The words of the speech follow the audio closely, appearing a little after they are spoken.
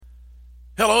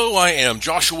Hello, I am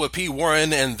Joshua P.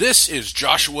 Warren, and this is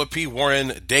Joshua P.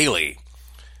 Warren Daily.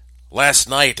 Last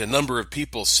night, a number of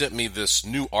people sent me this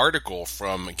new article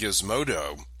from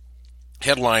Gizmodo.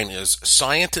 Headline is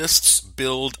Scientists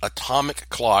Build Atomic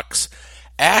Clocks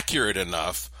Accurate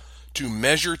Enough to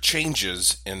Measure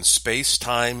Changes in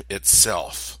Space-Time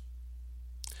Itself.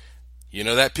 You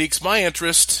know, that piques my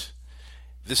interest.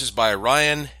 This is by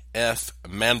Ryan F.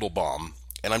 Mandelbaum,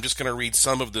 and I'm just going to read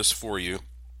some of this for you.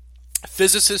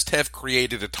 Physicists have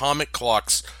created atomic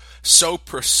clocks so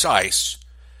precise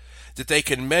that they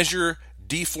can measure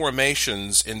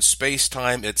deformations in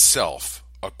space-time itself,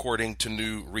 according to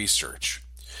new research.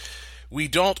 We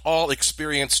don't all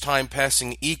experience time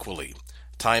passing equally.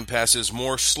 Time passes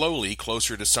more slowly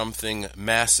closer to something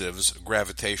massive's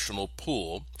gravitational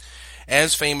pull,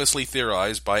 as famously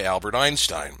theorized by Albert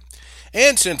Einstein.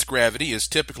 And since gravity is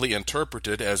typically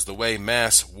interpreted as the way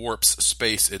mass warps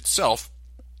space itself,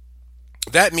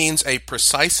 that means a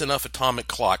precise enough atomic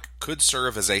clock could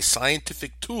serve as a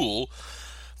scientific tool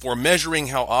for measuring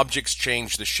how objects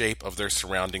change the shape of their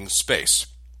surrounding space.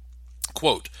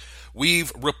 Quote,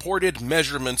 "We've reported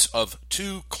measurements of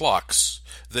two clocks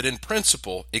that in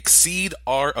principle exceed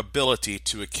our ability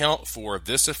to account for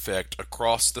this effect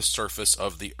across the surface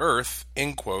of the Earth,"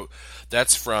 end quote.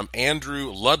 That's from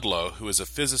Andrew Ludlow, who is a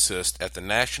physicist at the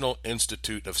National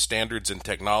Institute of Standards and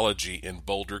Technology in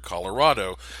Boulder,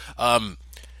 Colorado.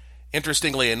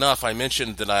 Interestingly enough, I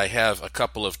mentioned that I have a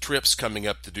couple of trips coming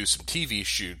up to do some TV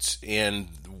shoots,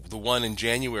 and the one in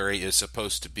January is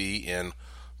supposed to be in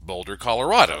Boulder,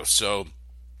 Colorado. So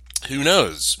who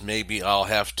knows? Maybe I'll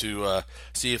have to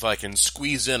see if I can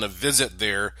squeeze in a visit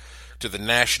there to the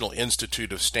National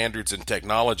Institute of Standards and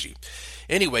Technology.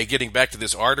 Anyway, getting back to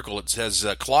this article, it says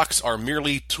clocks are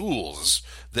merely tools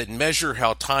that measure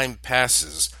how time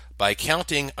passes by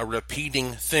counting a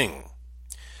repeating thing,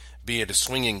 be it a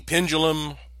swinging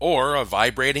pendulum or a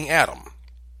vibrating atom.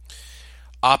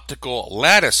 Optical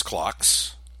lattice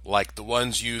clocks, like the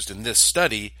ones used in this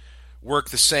study,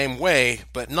 work the same way,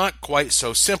 but not quite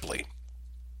so simply.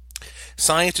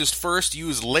 Scientists first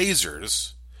use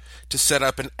lasers to set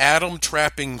up an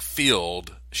atom-trapping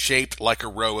field shaped like a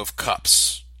row of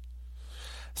cups.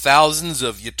 Thousands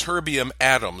of ytterbium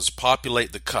atoms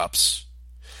populate the cups,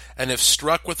 and if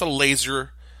struck with a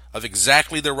laser of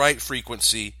exactly the right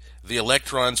frequency, the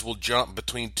electrons will jump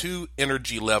between two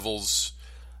energy levels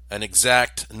an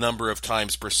exact number of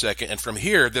times per second. And from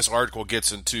here, this article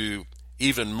gets into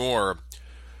even more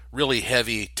really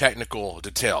heavy technical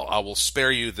detail. I will spare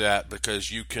you that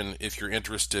because you can, if you're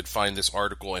interested, find this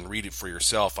article and read it for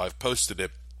yourself. I've posted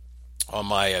it on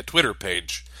my Twitter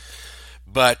page.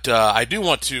 But I do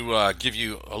want to give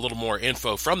you a little more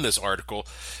info from this article.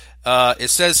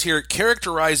 It says here,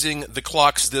 characterizing the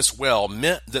clocks this well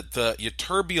meant that the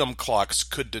ytterbium clocks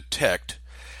could detect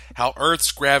how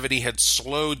Earth's gravity had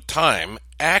slowed time,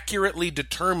 accurately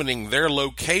determining their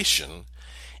location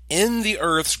in the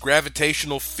Earth's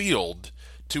gravitational field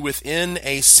to within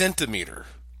a centimeter.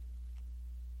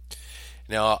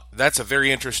 Now, that's a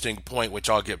very interesting point, which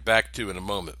I'll get back to in a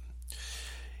moment.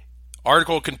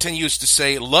 Article continues to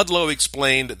say, Ludlow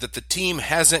explained that the team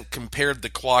hasn't compared the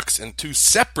clocks in two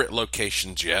separate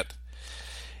locations yet.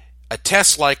 A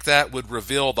test like that would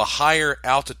reveal the higher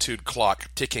altitude clock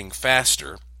ticking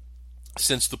faster,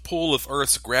 since the pull of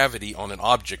Earth's gravity on an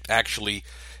object actually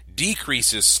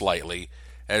decreases slightly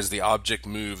as the object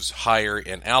moves higher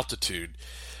in altitude.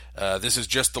 This is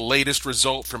just the latest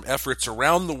result from efforts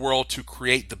around the world to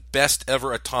create the best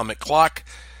ever atomic clock,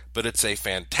 but it's a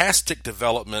fantastic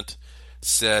development,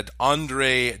 said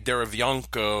Andrei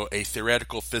Derivanko, a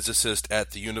theoretical physicist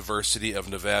at the University of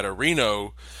Nevada,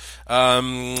 Reno.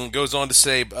 Goes on to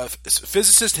say,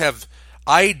 physicists have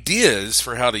ideas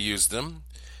for how to use them,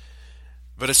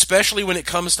 but especially when it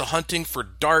comes to hunting for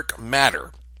dark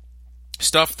matter,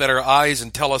 stuff that our eyes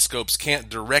and telescopes can't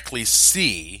directly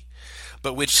see,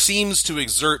 but which seems to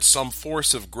exert some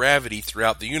force of gravity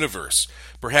throughout the universe.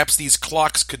 Perhaps these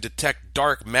clocks could detect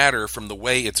dark matter from the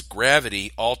way its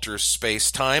gravity alters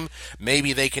space-time.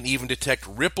 Maybe they can even detect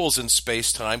ripples in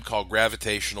space-time called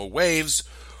gravitational waves,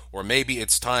 or maybe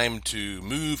it's time to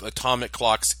move atomic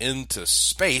clocks into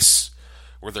space,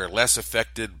 where they're less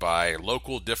affected by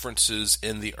local differences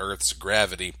in the Earth's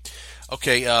gravity.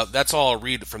 Okay, that's all I'll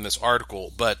read from this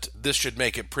article, but this should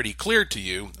make it pretty clear to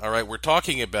you. All right, we're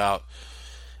talking about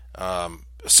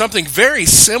something very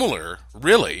similar,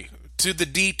 really, to the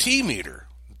DT meter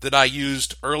that I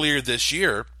used earlier this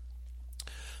year,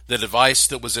 the device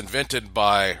that was invented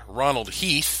by Ronald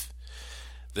Heath,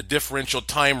 the differential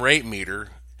time rate meter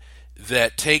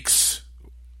that takes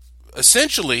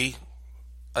essentially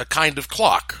a kind of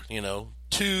clock,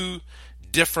 two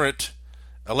different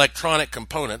electronic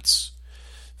components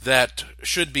that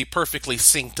should be perfectly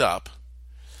synced up,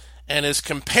 and is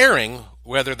comparing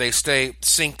whether they stay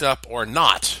synced up or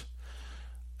not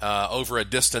over a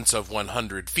distance of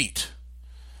 100 feet.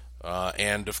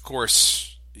 And of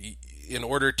course, in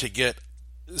order to get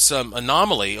some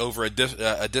anomaly over a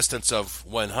distance of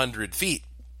 100 feet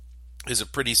is a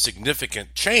pretty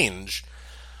significant change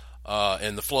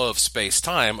in the flow of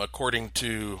space-time according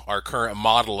to our current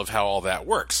model of how all that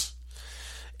works.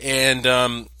 And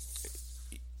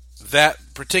that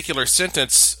particular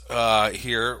sentence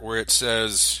here where it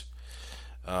says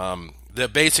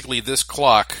that basically this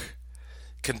clock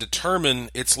can determine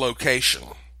its location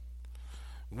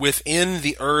within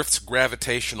the Earth's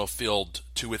gravitational field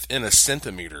to within a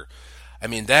centimeter. I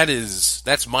mean,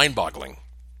 that's mind-boggling,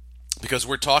 because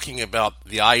we're talking about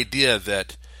the idea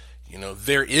that,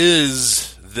 there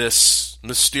is this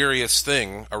mysterious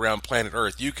thing around planet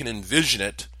Earth. You can envision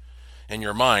it in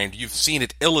your mind. You've seen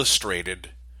it illustrated,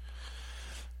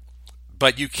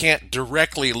 but you can't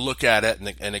directly look at it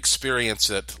and experience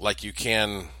it like you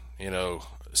can,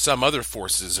 some other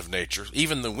forces of nature.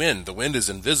 Even the wind. The wind is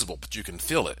invisible, but you can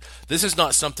feel it. This is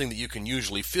not something that you can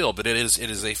usually feel, but it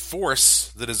is a force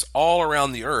that is all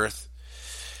around the Earth.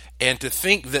 And to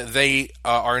think that they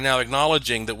are now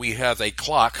acknowledging that we have a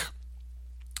clock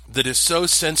that is so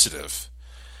sensitive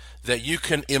that you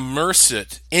can immerse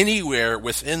it anywhere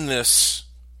within this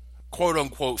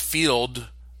quote-unquote field,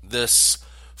 this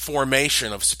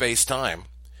formation of space-time,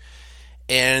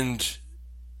 and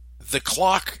the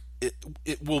clock,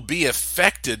 it will be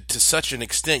affected to such an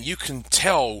extent you can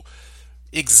tell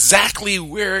exactly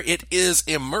where it is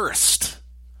immersed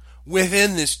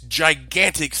within this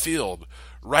gigantic field,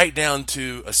 right down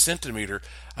to a centimeter.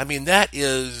 I mean,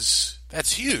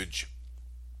 that's huge.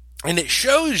 And it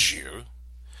shows you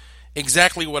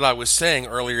exactly what I was saying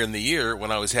earlier in the year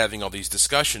when I was having all these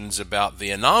discussions about the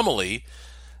anomaly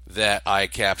that I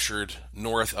captured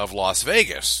north of Las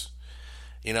Vegas.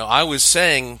 I was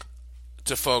saying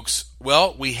to folks,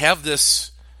 well, we have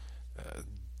this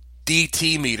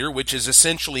DT meter, which is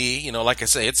essentially, like I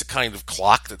say, it's a kind of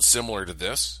clock that's similar to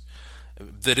this,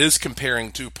 that is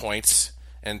comparing 2 points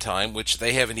in time, which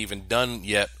they haven't even done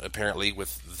yet, apparently,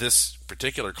 with this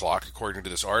particular clock, according to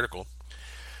this article.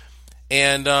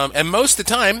 And most of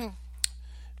the time,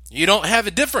 you don't have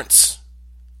a difference.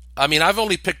 I mean, I've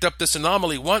only picked up this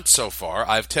anomaly once so far.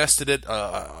 I've tested it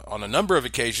on a number of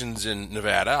occasions in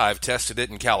Nevada. I've tested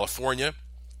it in California.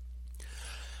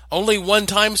 Only one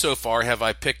time so far have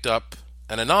I picked up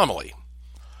an anomaly.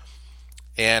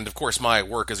 And, of course, my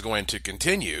work is going to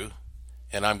continue,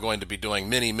 and I'm going to be doing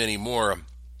many, many more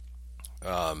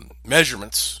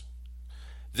measurements.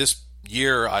 This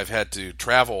year I've had to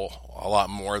travel a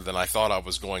lot more than I thought I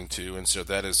was going to, and so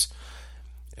that has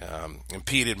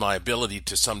impeded my ability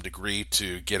to some degree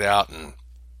to get out and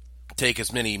take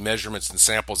as many measurements and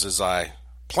samples as I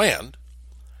planned.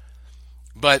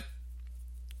 But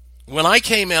when I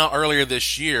came out earlier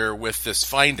this year with this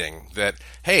finding that,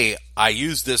 hey, I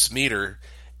used this meter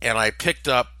and I picked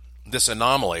up this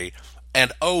anomaly,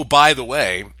 and oh, by the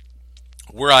way,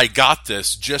 where I got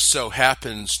this just so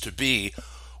happens to be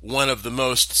one of the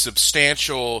most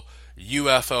substantial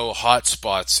UFO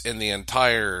hotspots in the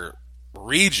entire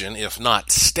region, if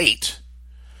not state,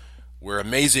 where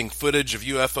amazing footage of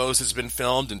UFOs has been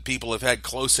filmed and people have had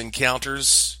close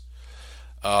encounters.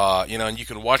 And you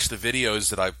can watch the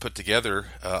videos that I've put together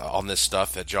on this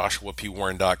stuff at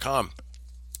joshuapwarren.com.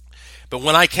 But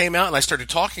when I came out and I started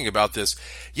talking about this,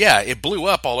 it blew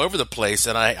up all over the place,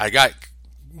 and I got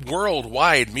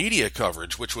worldwide media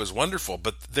coverage, which was wonderful.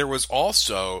 But there was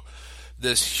also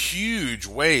this huge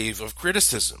wave of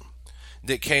criticism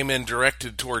that came in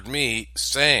directed toward me,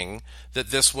 saying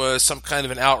that this was some kind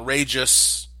of an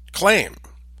outrageous claim.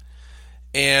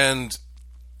 And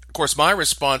of course, my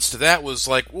response to that was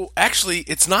like, well, actually,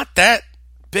 it's not that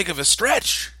big of a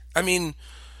stretch. I mean,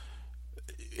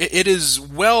 it is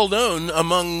well known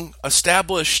among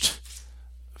established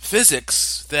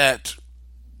physics that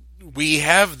we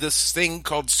have this thing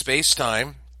called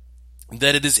space-time,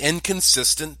 that it is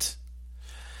inconsistent,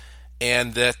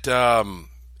 and that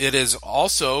it is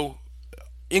also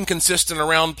inconsistent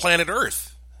around planet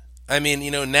Earth. I mean,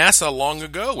 NASA long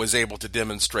ago was able to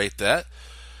demonstrate that,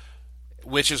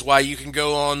 which is why you can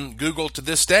go on Google to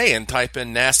this day and type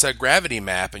in NASA gravity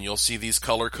map, and you'll see these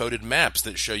color-coded maps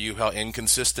that show you how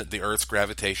inconsistent the Earth's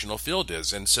gravitational field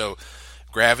is. And so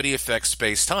gravity affects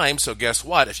space-time, so guess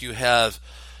what? If you have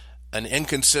an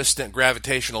inconsistent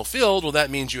gravitational field, well,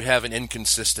 that means you have an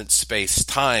inconsistent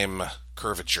space-time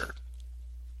curvature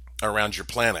around your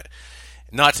planet.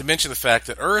 Not to mention the fact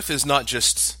that Earth is not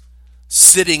just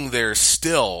sitting there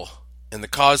still in the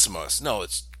cosmos. No,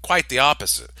 it's quite the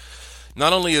opposite.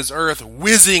 Not only is Earth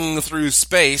whizzing through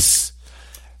space,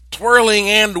 twirling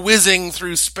and whizzing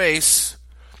through space,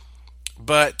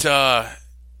 but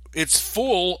it's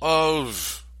full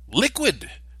of liquid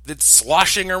that's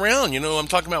sloshing around. I'm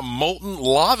talking about molten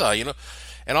lava,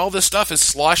 and all this stuff is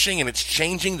sloshing and it's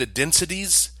changing the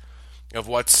densities of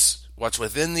what's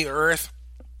within the Earth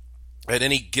at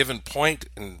any given point.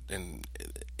 And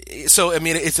so, I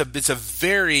mean, it's a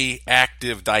very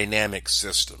active, dynamic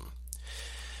system.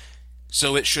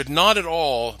 So it should not at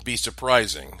all be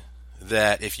surprising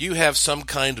that if you have some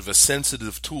kind of a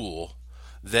sensitive tool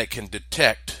that can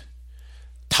detect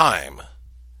time,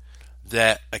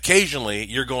 that occasionally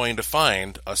you're going to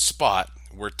find a spot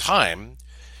where time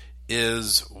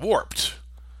is warped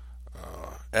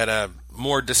at a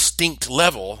more distinct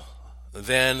level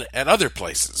than at other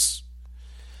places.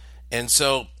 And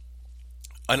so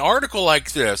an article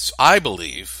like this, I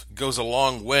believe, goes a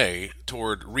long way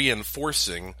toward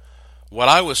reinforcing what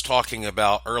I was talking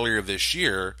about earlier this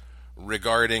year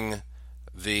regarding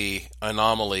the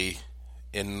anomaly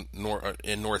in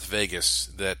North Vegas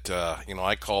that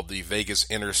I called the Vegas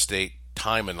Interstate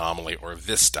Time Anomaly, or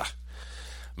VISTA.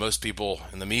 Most people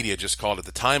in the media just called it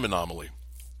the time anomaly.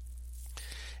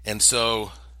 And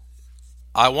so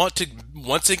I want to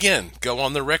once again go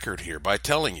on the record here by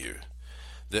telling you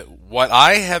that what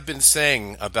I have been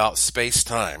saying about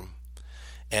space-time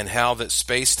and how that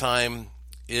space-time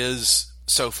is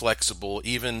so flexible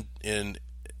even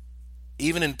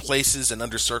in places and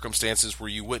under circumstances where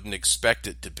you wouldn't expect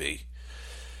it to be,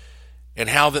 and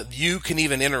how that you can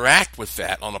even interact with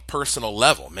that on a personal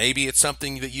level. Maybe it's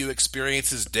something that you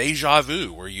experience as deja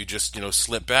vu, where you just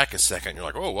slip back a second. You're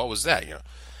like, oh, what was that?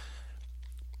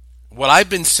 What I've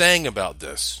been saying about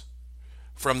this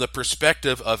from the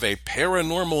perspective of a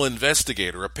paranormal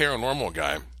investigator, a paranormal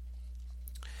guy,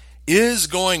 is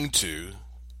going to,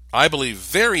 I believe,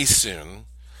 very soon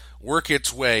work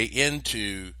its way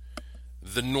into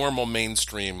the normal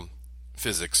mainstream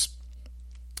physics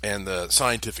and the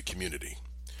scientific community.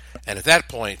 And at that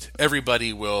point,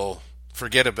 everybody will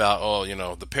forget about,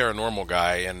 the paranormal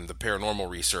guy and the paranormal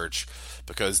research,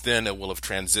 because then it will have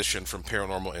transitioned from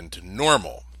paranormal into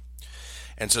normal.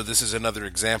 And so this is another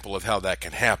example of how that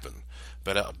can happen.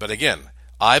 But again,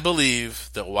 I believe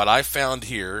that what I found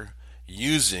here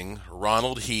using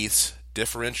Ronald Heath's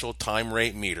differential time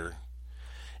rate meter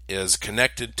is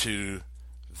connected to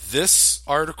this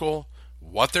article,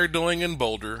 what they're doing in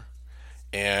Boulder,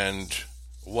 and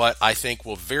what I think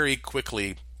will very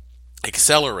quickly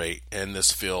accelerate in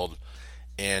this field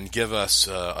and give us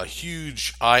a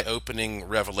huge eye-opening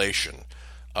revelation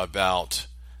about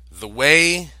the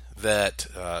way that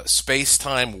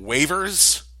space-time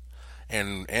wavers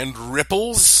and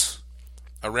ripples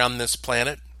around this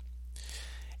planet,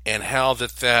 and how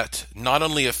that not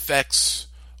only affects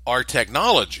our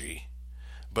technology,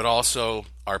 but also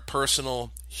our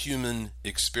personal human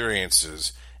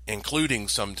experiences, including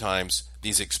sometimes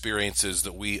these experiences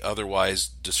that we otherwise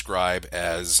describe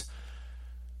as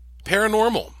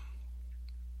paranormal.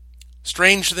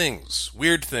 Strange things,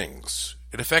 weird things.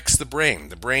 It affects the brain.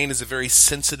 The brain is a very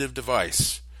sensitive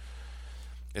device.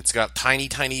 It's got tiny,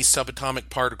 tiny subatomic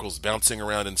particles bouncing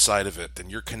around inside of it,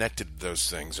 and you're connected to those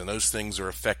things, and those things are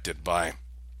affected by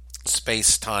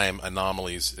space-time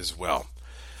anomalies as well.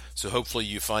 So hopefully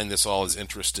you find this all as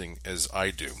interesting as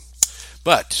I do.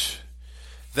 But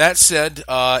that said,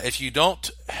 if you don't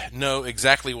know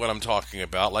exactly what I'm talking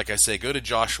about, like I say, go to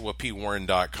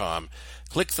joshuapwarren.com.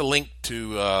 Click the link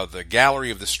to the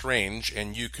Gallery of the Strange,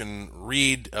 and you can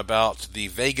read about the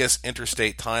Vegas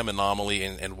Interstate Time Anomaly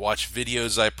and watch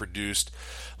videos I produced.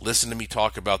 Listen to me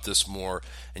talk about this more,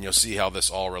 and you'll see how this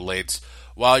all relates.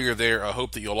 While you're there, I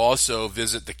hope that you'll also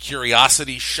visit the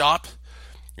Curiosity Shop.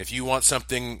 If you want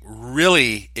something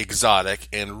really exotic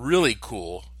and really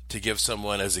cool to give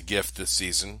someone as a gift this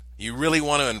season, you really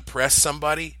want to impress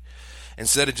somebody,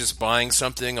 instead of just buying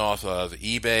something off of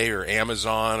eBay or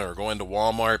Amazon or going to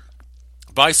Walmart,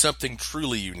 buy something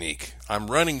truly unique. I'm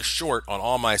running short on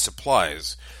all my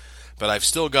supplies, but I've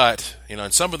still got,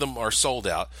 and some of them are sold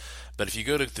out. But if you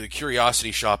go to the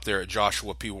Curiosity Shop there at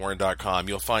joshuapwarren.com,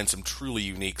 you'll find some truly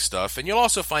unique stuff. And you'll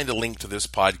also find a link to this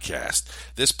podcast.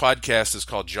 This podcast is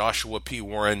called Joshua P.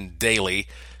 Warren Daily,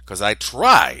 because I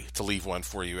try to leave one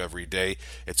for you every day.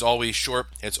 It's always short.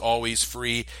 It's always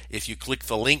free. If you click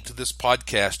the link to this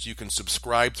podcast, you can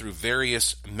subscribe through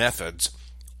various methods,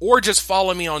 or just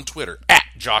follow me on Twitter at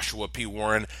Joshua P.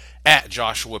 Warren, at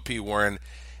Joshua P. Warren,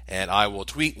 and I will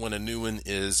tweet when a new one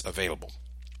is available.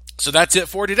 So that's it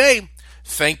for today.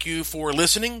 Thank you for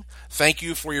listening. Thank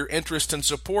you for your interest and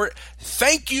support.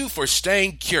 Thank you for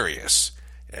staying curious.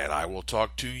 And I will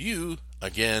talk to you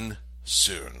again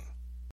soon.